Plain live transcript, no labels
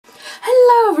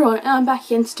Hello everyone, and I'm back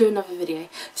again to do another video.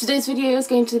 Today's video is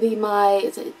going to be my,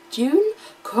 is it June?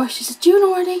 Gosh, is it June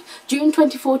already? June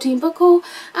 2014 book haul, and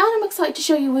I'm excited to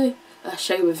show you a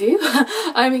review.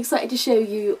 I'm excited to show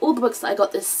you all the books that I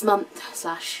got this month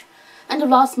slash end of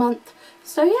last month.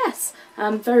 So yes,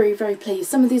 I'm very pleased.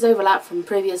 Some of these overlap from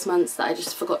previous months that I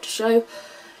just forgot to show.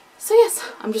 So yes,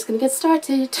 I'm just going to get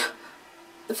started.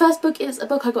 The first book is a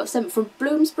book I got sent from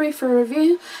Bloomsbury for a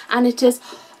review, and it is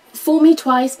For Me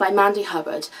Twice by Mandy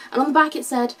Hubbard, and on the back it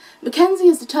said, Mackenzie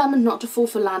is determined not to fall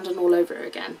for Landon all over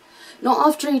again. Not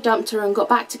after he dumped her and got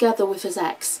back together with his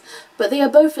ex, but they are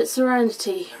both at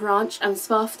Serenity Ranch and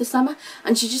Spa for the summer,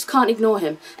 and she just can't ignore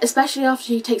him, especially after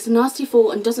he takes a nasty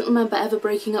fall and doesn't remember ever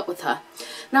breaking up with her.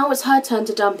 Now it's her turn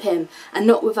to dump him, and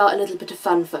not without a little bit of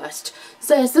fun first.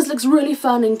 So yes, this looks really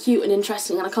fun and cute and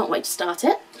interesting, and I can't wait to start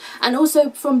it. And also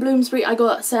from Bloomsbury I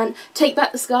got sent Take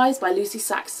Back the Skies by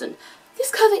Saxon. This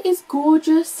cover is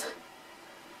gorgeous,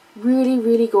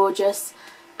 really gorgeous,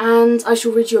 and I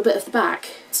shall read you a bit of the back.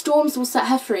 Storms will set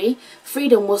her free,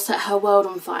 freedom will set her world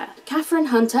on fire. Catherine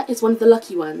Hunter is one of the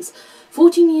lucky ones.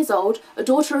 14 years old, a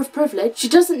daughter of privilege, she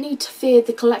doesn't need to fear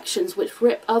the collections which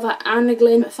rip other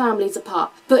Anglian families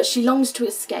apart, but she longs to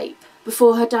escape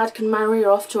before her dad can marry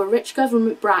her off to a rich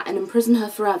government brat and imprison her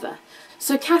forever.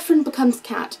 So Catherine becomes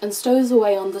Cat and stows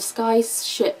away on the sky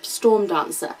ship Storm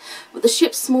Dancer, but the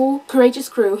ship's small, courageous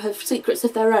crew have secrets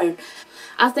of their own.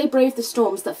 As they brave the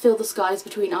storms that fill the skies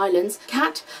between islands,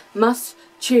 Cat must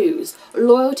choose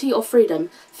loyalty or freedom,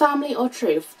 family or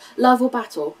truth, love or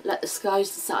battle, let the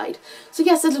skies decide. So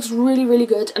yes, it looks really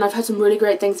good, and I've heard some really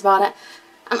great things about it,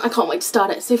 and I can't wait to start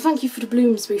it. So thank you for the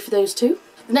Bloomsbury for those two.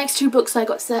 The next two books I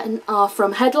got sent are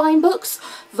from Headline Books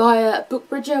via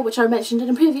Bookbridger, which I mentioned in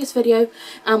a previous video,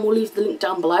 and we'll leave the link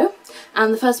down below.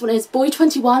 And the first one is Boy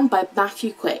 21 by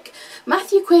Matthew Quick.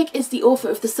 Matthew Quick is the author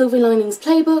of the Silver Linings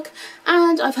Playbook,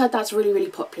 and I've heard that's really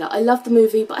popular. I love the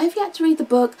movie, but I've yet to read the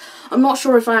book. I'm not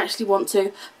sure if I actually want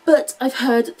to, but I've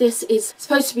heard this is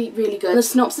supposed to be really good. The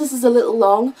synopsis is a little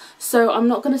long, so I'm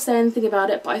not going to say anything about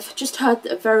it, but I've just heard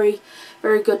a very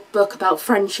good book about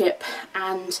friendship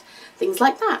and things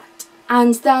like that.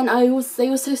 And then they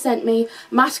also sent me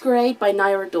Masquerade by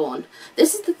Nyrae.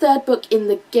 This is the third book in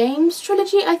the Games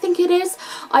trilogy, I think it is.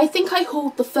 I think I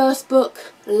hauled the first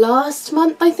book last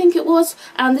month, I think it was,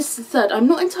 and this is the third. I'm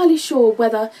not entirely sure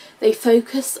whether they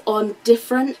focus on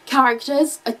different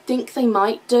characters. I think they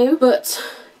might do, but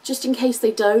just in case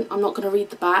they don't, I'm not going to read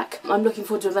the back. I'm looking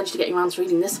forward to eventually getting around to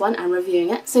reading this one and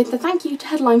reviewing it. So thank you to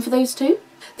Headline for those two.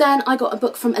 Then I got a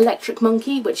book from Electric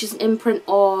Monkey, which is an imprint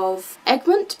of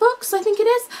Egmont Books, I think it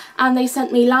is, and they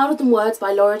sent me Louder Than Words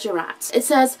by Jarratt. It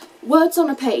says, words on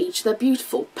a page, they're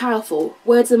beautiful, powerful.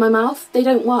 Words in my mouth, they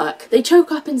don't work. They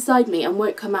choke up inside me and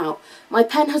won't come out. My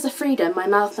pen has a freedom my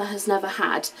mouth has never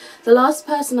had. The last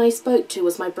person I spoke to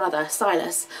was my brother,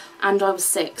 Silas, and I was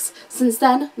 6. Since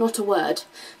then, not a word.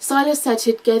 Silas said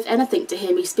he'd give anything to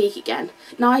hear me speak again.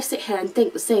 Now I sit here and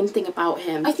think the same thing about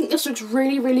him. I think this looks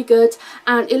really good,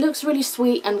 and it looks really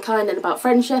sweet and kind and about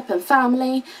friendship and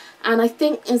family, and I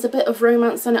think there's a bit of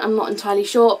romance in it. I'm not entirely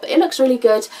sure, but it looks really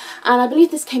good, and I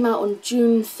believe this came out on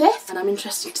June 5th, and I'm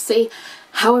interested to see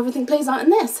how everything plays out in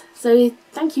this. So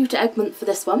thank you to Egmont for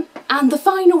this one. And the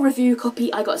final review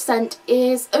copy I got sent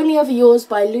is Only Ever Yours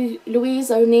by Louise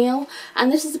Neal,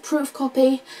 and this is a proof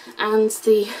copy, and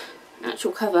the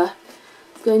actual cover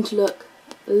is going to look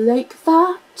like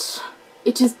that.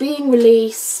 It is being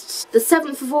released the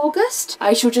 7th of August.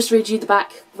 I shall just read you the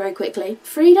back very quickly.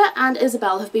 Frida and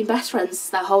Isabelle have been best friends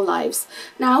their whole lives.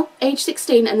 Now, age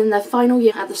 16 and in their final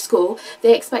year at the school,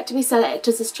 they expect to be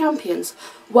selected as champions,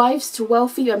 wives to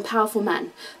wealthy and powerful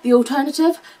men. The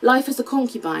alternative, life as a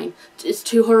concubine, is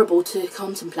too horrible to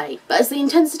contemplate. But as the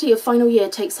intensity of final year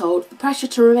takes hold, the pressure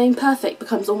to remain perfect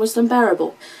becomes almost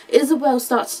unbearable. Isabelle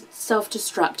starts to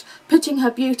self-destruct, putting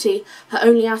her beauty, her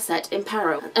only asset, in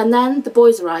peril. And then the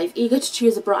boys arrive, eager to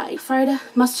choose a bride. Frida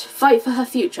must fight for her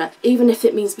future, even if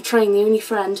it means betraying the only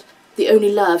friend, the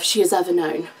only love she has ever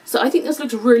known. So I think this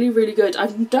looks really good. I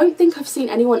don't think I've seen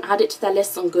anyone add it to their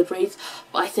lists on Goodreads,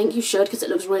 but I think you should because it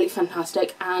looks really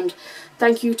fantastic, and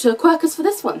thank you to Quercus for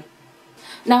this one.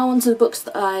 Now on to the books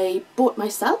that I bought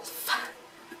myself.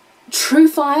 True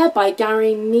Fire by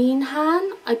Gary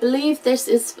Meehan. I believe this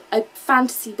is a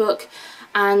fantasy book,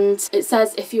 and it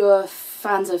says if you're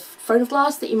fans of Throne of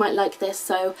Glass that you might like this,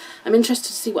 so I'm interested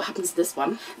to see what happens to this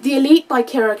one. The Elite by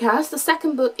Kiera, the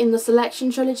second book in the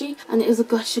Selection trilogy, and it is a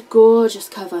gorgeous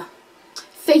cover.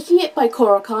 Faking It by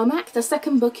Cora Carmack, the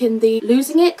second book in the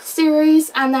Losing It series,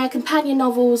 and their companion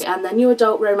novels and their new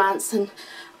adult romance, and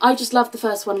I just loved the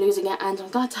first one, Losing It, and I'm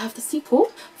glad to have the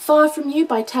sequel. Far From You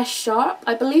by Tess Sharpe.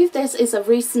 I believe this is a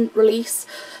recent release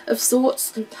of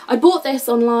sorts. I bought this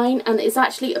online and it's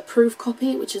actually a proof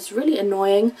copy, which is really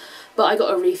annoying, but I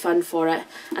got a refund for it.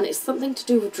 And it's something to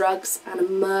do with drugs and a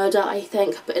murder, I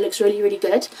think, but it looks really, really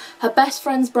good. Her Best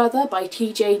Friend's Brother by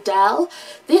TJ Dell.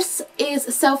 This is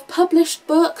a self-published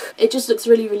book. It just looks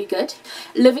really, really good.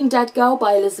 Living Dead Girl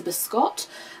by Elizabeth Scott.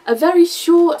 A very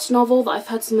short novel that I've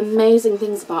heard some amazing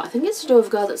things about. I think it's to do with a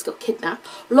girl that's got kidnapped.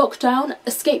 Lockdown,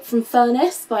 Escape from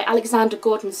Furnace by Alexander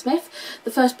Gordon Smith.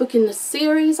 The first book in the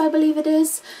series, I believe it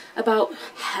is, about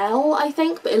hell, I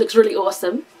think, but it looks really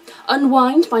awesome.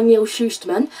 Unwind by Neal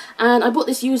Shusterman, and I bought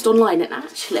this used online, and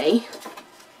actually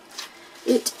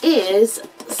it is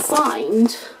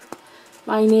signed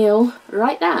by Neal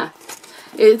right there.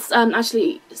 It's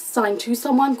actually signed to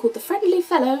someone called the Friendly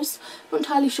Fellows. Not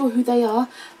entirely sure who they are,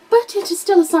 but it is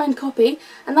still a signed copy,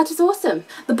 and that is awesome.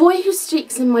 The Boy Who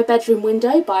Streaks in My Bedroom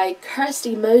Window by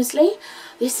Kirsty Moseley.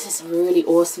 This is a really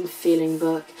awesome feeling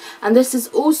book, and this is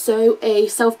also a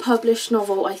self-published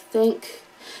novel, I think.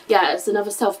 Yeah, it's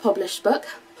another self-published book.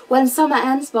 When Summer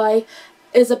Ends by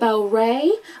Isabelle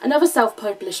Ray, another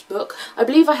self-published book. I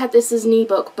believe I had this as an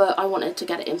ebook, but I wanted to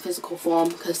get it in physical form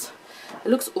because it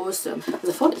looks awesome.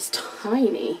 The font is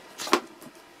tiny.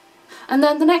 And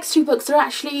then the next two books are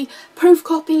actually proof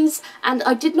copies, and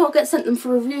I did not get sent them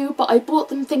for review, but I bought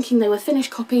them thinking they were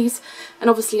finished copies, and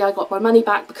obviously I got my money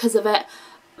back because of it,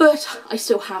 but I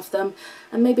still have them,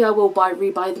 and maybe I will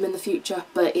rebuy them in the future,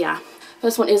 but yeah.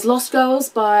 First one is Lost Girls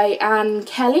by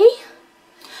Kelley,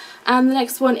 and the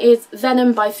next one is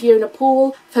Venom by Fiona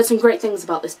Paul. I've heard some great things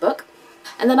about this book.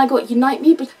 And then I got Unite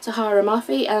Me by Tahara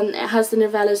Murphy, and it has the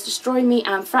novellas Destroy Me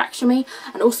and Fracture Me,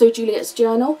 and also Juliet's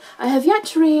Journal. I have yet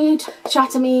to read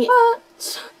Shatter Me,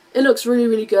 but it looks really,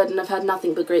 really good, and I've heard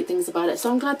nothing but great things about it.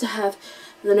 So I'm glad to have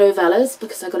the novellas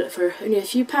because I got it for only a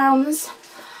few pounds.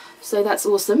 So that's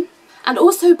awesome. And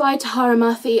also by Tahara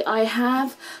Murphy, I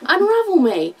have Unravel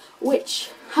Me,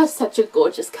 which has such a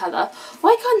gorgeous cover.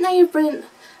 Why can't they have bring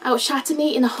out Shatter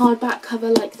Me in a hardback cover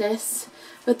like this?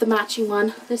 With the matching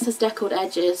one. This has deckled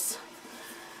edges.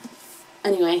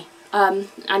 Anyway, I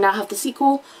now have the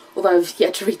sequel, although I've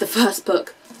yet to read the first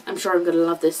book. I'm sure I'm going to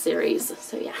love this series,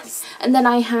 so yes. And then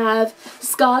I have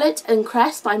Scarlet and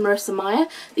Crest by Marissa Meyer.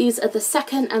 These are the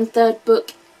second and third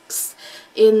books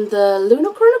in the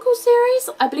Lunar Chronicles series.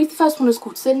 I believe the first one is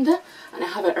called Cinder, and I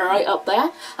have it right up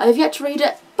there. I have yet to read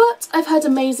it, but I've heard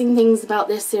amazing things about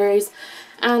this series,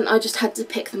 and I just had to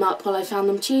pick them up while I found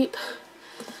them cheap.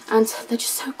 And they're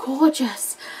just so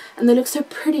gorgeous, and they look so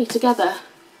pretty together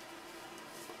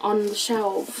on the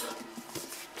shelf.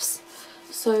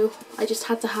 So I just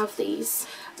had to have these.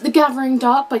 The Gathering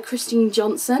Dark by Christine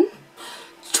Johnson.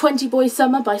 20 Boy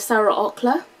Summer by Sarah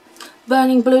Ockler.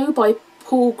 Burning Blue by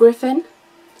Paul Griffin.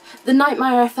 The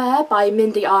Nightmare Affair by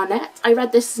Mindy Arnett. I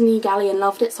read this as an e-galley and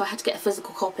loved it, so I had to get a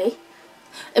physical copy.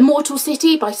 Immortal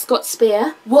City by Scott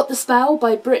Spear. What the Spell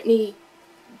by Brittany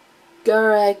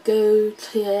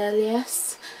Guragolias.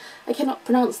 I cannot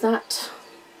pronounce that.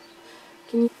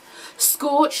 Can you?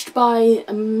 Scorched by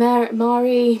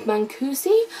Mari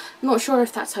Mancusi. I'm not sure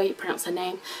if that's how you pronounce her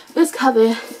name. This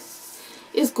cover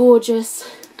is gorgeous,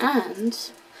 and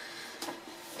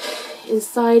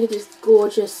inside it is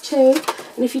gorgeous too.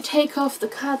 And if you take off the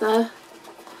cover,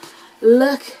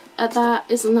 look at that.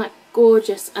 Isn't that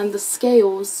gorgeous? And the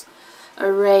scales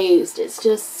are raised. It's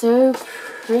just so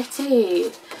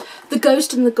pretty. The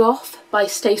Ghost and the Goth by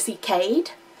Stacey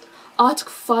Cade.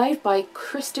 Article 5 by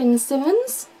Kristen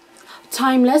Simmons.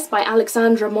 Timeless by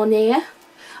Alexandra Monnier.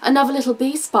 Another Little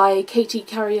Beast by Katie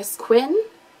Carius Quinn.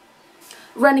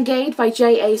 Renegade by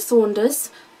J.A.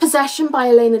 Saunders. Possession by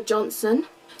Elena Johnson.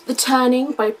 The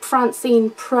Turning by Francine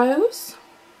Prose.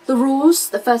 The Rules,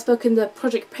 the first book in the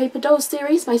Project Paper Doll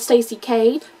series by Stacey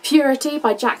Cade. Purity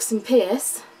by Jackson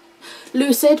Pierce.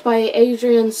 Lucid by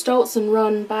Adrian Stoltz and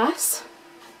Ron Bass.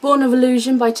 Born of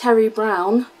Illusion by Terry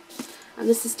Brown. And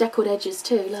this is deckled edges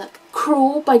too, look.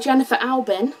 Cruel by Jennifer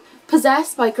Albin.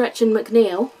 Possessed by Gretchen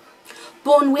McNeil.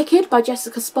 Born Wicked by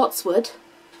Jessica Spotswood.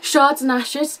 Shards and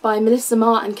Ashes by Melissa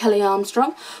Marr and Kelly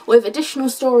Armstrong, with additional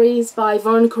stories by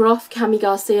Veronica Roth, Cami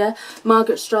Garcia,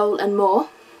 Margaret Stroll and more.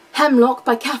 Hemlock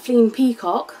by Kathleen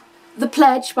Peacock. The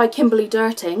Pledge by Kimberly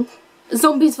Derting.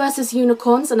 Zombies vs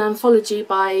Unicorns, an anthology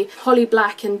by Holly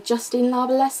Black and Justine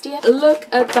Labalestia. Look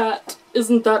at that.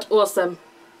 Isn't that awesome?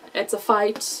 It's a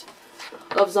fight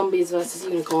of zombies versus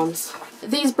unicorns.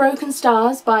 These Broken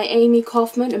Stars by Amy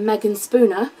Kaufman and Megan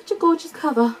Spooner. Such a gorgeous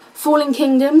cover. Falling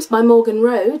Kingdoms by Morgan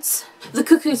Rhodes. The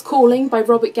Cuckoo's Calling by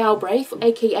Robert Galbraith,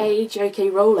 aka J.K.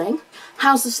 Rowling.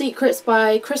 House of Secrets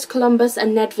by Chris Columbus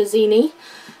and Ned Vizzini.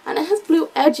 And it has blue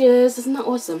edges, isn't that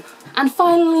awesome? And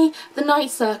finally, The Night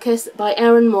Circus by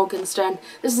Erin Morgenstern.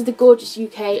 This is the gorgeous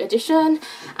UK edition,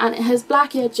 and it has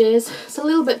black edges. It's a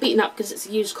little bit beaten up because it's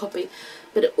a used copy,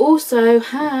 but it also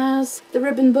has the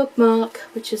ribbon bookmark,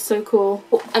 which is so cool.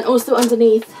 Oh, and also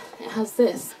underneath, it has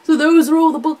this. So those are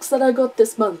all the books that I got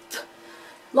this month.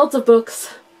 Lots of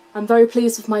books. I'm very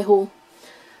pleased with my haul.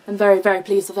 I'm very, very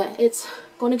pleased with it. It's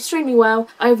gone extremely well.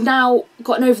 I've now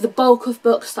gotten over the bulk of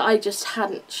books that I just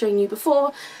hadn't shown you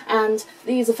before, and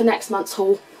these are for next month's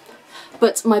haul.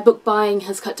 But my book buying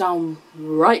has cut down,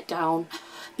 right down,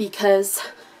 because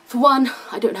for one,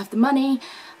 I don't have the money,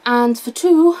 and for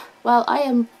two, well, I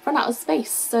am run out of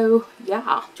space, so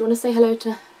yeah. Do you want to say hello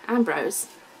to Ambrose?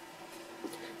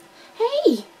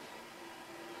 Hey!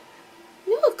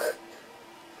 Look!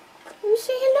 You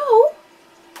say hello?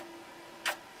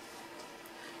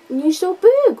 You're so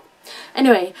big.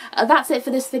 Anyway, that's it for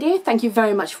this video. Thank you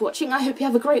very much for watching. I hope you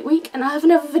have a great week, and I'll have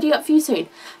another video up for you soon.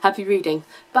 Happy reading.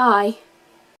 Bye.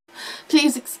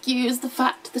 Please excuse the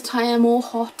fact that I am all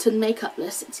hot and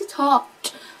makeupless. It's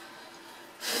hot.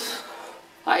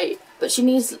 But she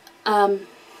needs, I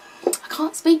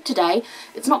can't speak today.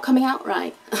 It's not coming out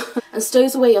right. And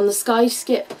stows away on the sky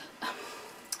skip.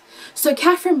 So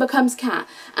Catherine becomes Cat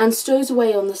and stows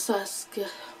away on the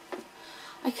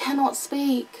I cannot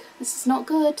speak. This is not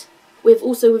good. With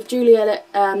Julia,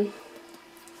 I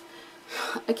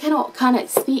cannot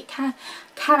speak. Can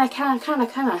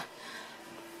I.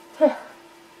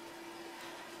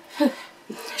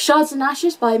 Shards and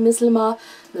Ashes by Miss Lamar.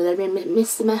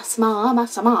 Miss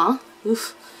Massamar.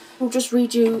 Oof. I'll just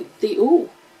read you the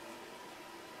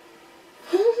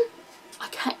I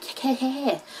can't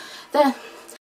hear. There.